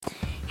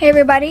Hey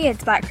everybody,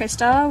 it's Black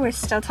Crystal. We're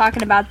still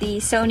talking about the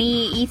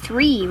Sony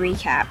E3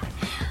 recap.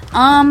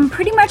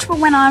 Pretty much what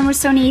went on with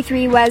Sony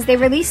E3 was they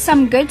released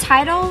some good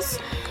titles,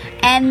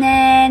 and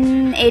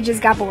then it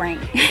just got boring.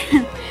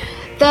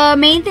 The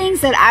main things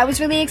that I was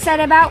really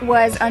excited about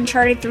was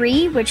Uncharted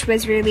 3, which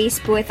was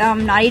released with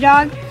Naughty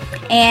Dog,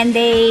 and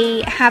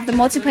they have the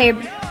multiplayer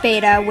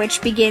beta,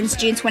 which begins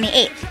June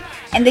 28th.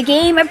 And the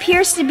game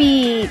appears to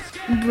be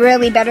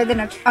really better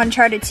than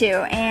Uncharted 2,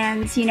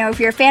 and you know, if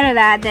you're a fan of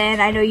that,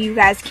 then I know you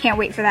guys can't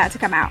wait for that to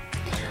come out.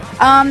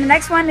 The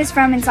next one is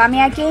from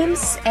Insomniac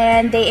Games,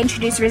 and they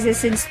introduced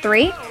Resistance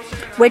 3,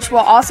 which will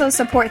also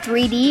support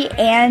 3D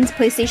and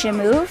PlayStation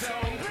Move,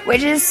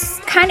 which is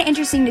kind of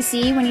interesting to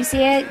see when you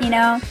see it. You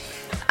know,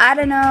 I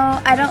don't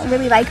know, I don't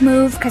really like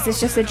Move because it's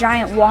just a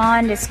giant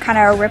wand. It's kind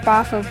of a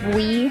ripoff of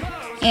Wii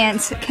and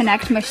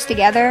Kinect mushed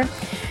together,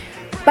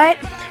 but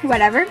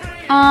whatever.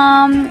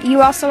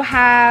 You also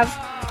have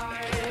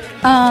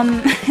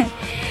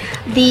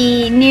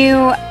the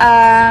new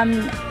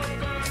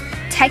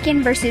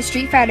Tekken vs.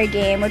 Street Fighter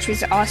game, which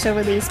was also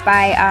released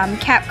by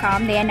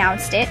Capcom. They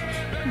announced it,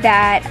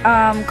 that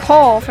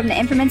Cole from the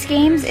Infamous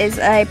games is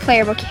a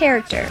playable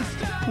character,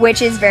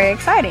 which is very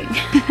exciting.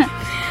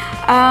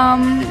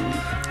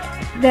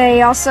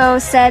 They also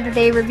said that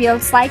they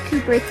revealed Sly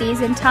Cooper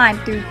Thieves in Time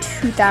through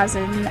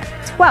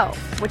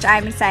 2012, which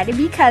I'm excited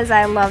because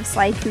I love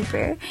Sly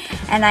Cooper,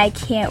 and I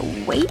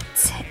can't wait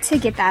to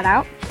get that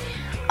out.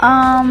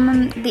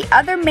 The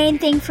other main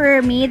thing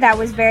for me that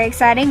was very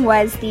exciting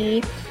was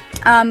the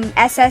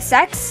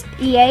SSX.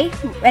 EA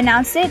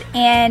announced it,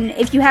 and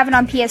if you have it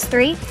on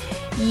PS3,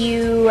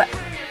 you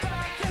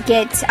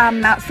get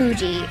Mount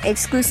Fuji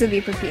exclusively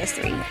for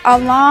PS3.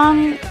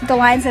 Along the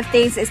lines of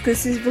things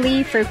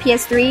exclusively for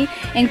PS3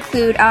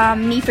 include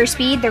Need for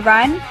Speed, The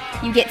Run.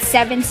 You get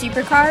 7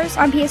 supercars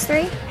on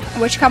PS3,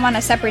 which come on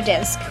a separate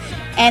disc.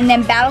 And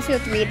then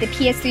Battlefield 3, the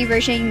PS3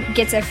 version,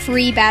 gets a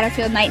free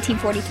Battlefield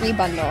 1943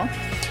 bundle.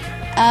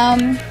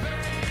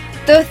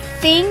 The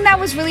thing that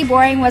was really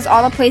boring was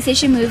all the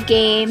PlayStation Move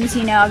games.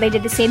 You know, they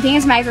did the same thing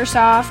as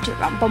Microsoft,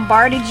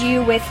 bombarded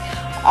you with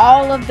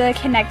all of the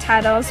Kinect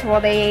titles while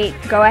they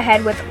go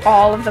ahead with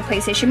all of the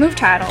PlayStation Move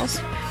titles.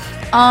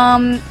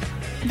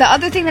 The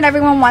other thing that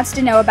everyone wants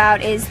to know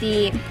about is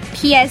the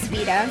PS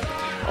Vita,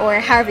 or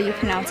however you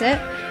pronounce it,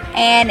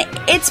 and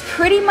it's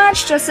pretty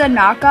much just a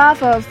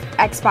knockoff of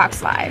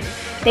Xbox Live.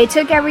 They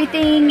took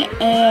everything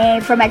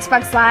from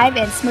Xbox Live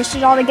and smushed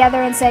it all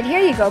together and said,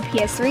 here you go,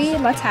 PS3,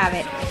 let's have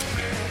it.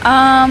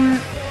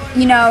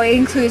 You know, it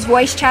includes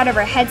voice chat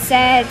over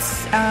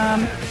headsets,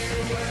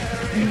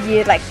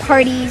 like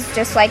parties,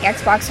 just like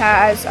Xbox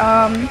has.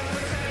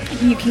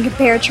 You can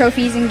compare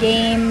trophies and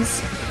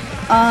games.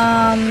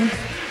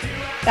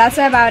 That's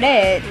about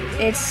it.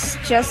 It's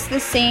just the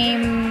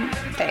same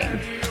thing.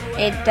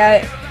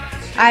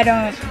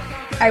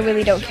 I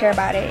really don't care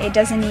about it. It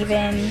doesn't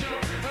even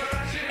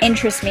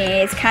interest me.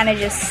 It's kind of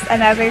just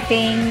another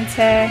thing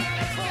to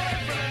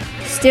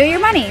steal your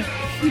money.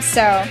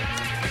 So,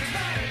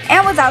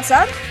 and with that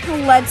said,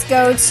 let's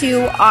go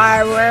to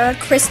our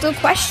crystal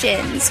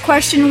questions.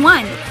 Question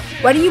 1.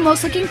 What are you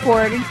most looking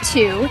forward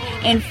to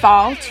in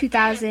fall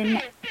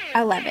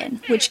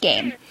 2011? Which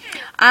game?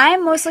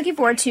 I'm most looking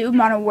forward to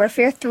Modern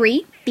Warfare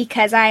 3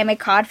 because I am a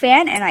COD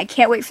fan and I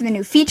can't wait for the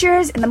new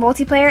features and the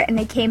multiplayer, and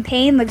the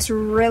campaign looks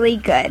really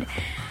good.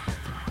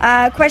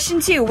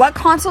 Question 2. What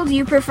console do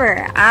you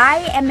prefer?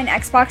 I am an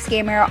Xbox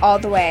gamer all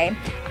the way.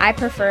 I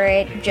prefer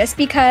it just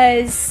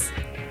because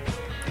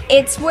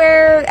it's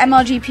where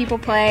MLG people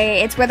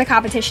play. It's where the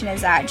competition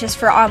is at, just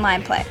for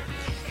online play.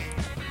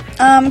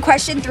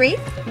 Question 3.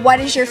 What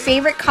is your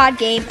favorite COD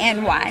game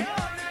and why?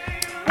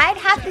 I'd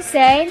have to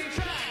say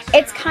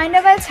it's kind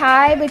of a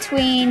tie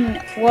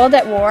between World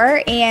at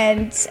War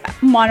and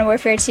Modern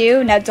Warfare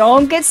 2. Now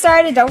don't get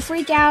started, don't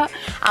freak out.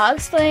 I'll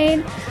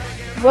explain.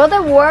 World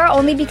at War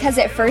only because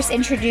it first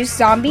introduced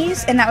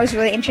zombies, and that was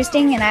really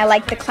interesting, and I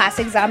liked the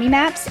classic zombie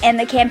maps, and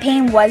the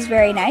campaign was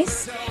very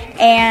nice,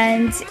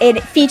 and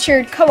it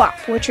featured co-op,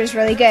 which was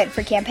really good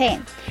for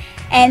campaign.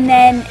 And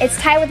then it's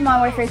tied with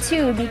Modern Warfare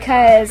 2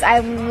 because I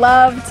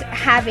loved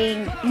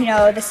having, you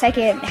know,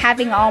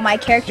 having all my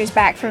characters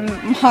back from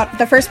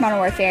the first Modern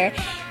Warfare,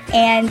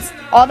 and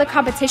all the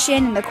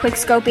competition and the quick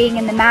scoping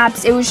and the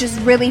maps. It was just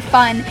really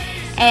fun,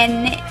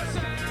 and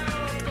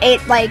it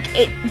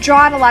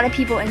drawed a lot of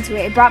people into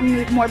it. It brought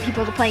me more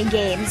people to playing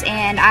games,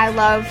 and I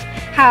love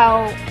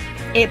how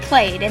it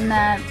played and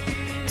the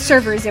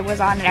servers it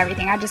was on and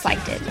everything. I just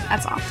liked it.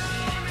 That's all.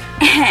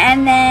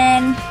 And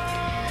then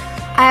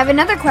I have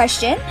another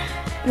question,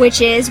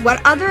 which is, what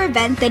other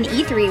event than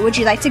E3 would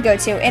you like to go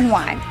to and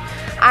why?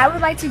 I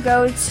would like to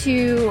go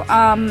to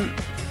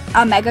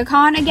a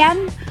MegaCon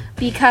again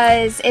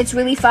because it's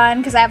really fun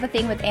because I have a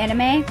thing with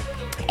anime,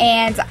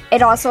 and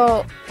it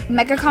also,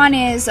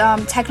 MegaCon is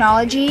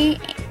technology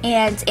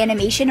and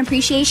animation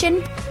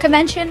appreciation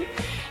convention,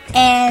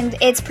 and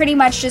it's pretty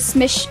much just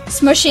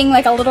smushing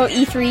like a little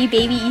E3,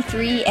 baby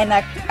E3, and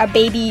a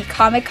baby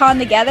Comic-Con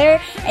together,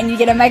 and you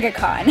get a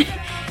MegaCon.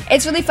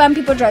 it's really fun.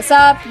 People dress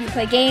up, you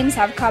play games,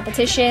 have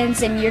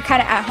competitions, and you're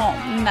kind of at home.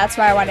 And that's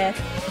why I want to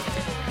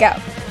go.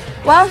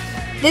 Well,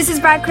 this is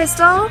Black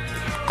Crystal.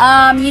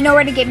 You know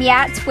where to get me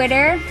at.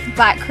 Twitter,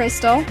 Black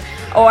Crystal,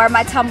 or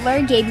my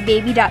Tumblr,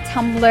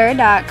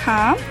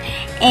 gabybaby.tumblr.com.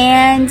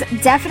 And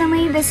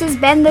definitely, this has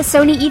been the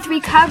Sony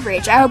E3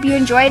 coverage. I hope you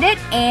enjoyed it,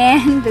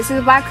 and this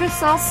is Black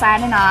Crystal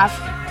signing off.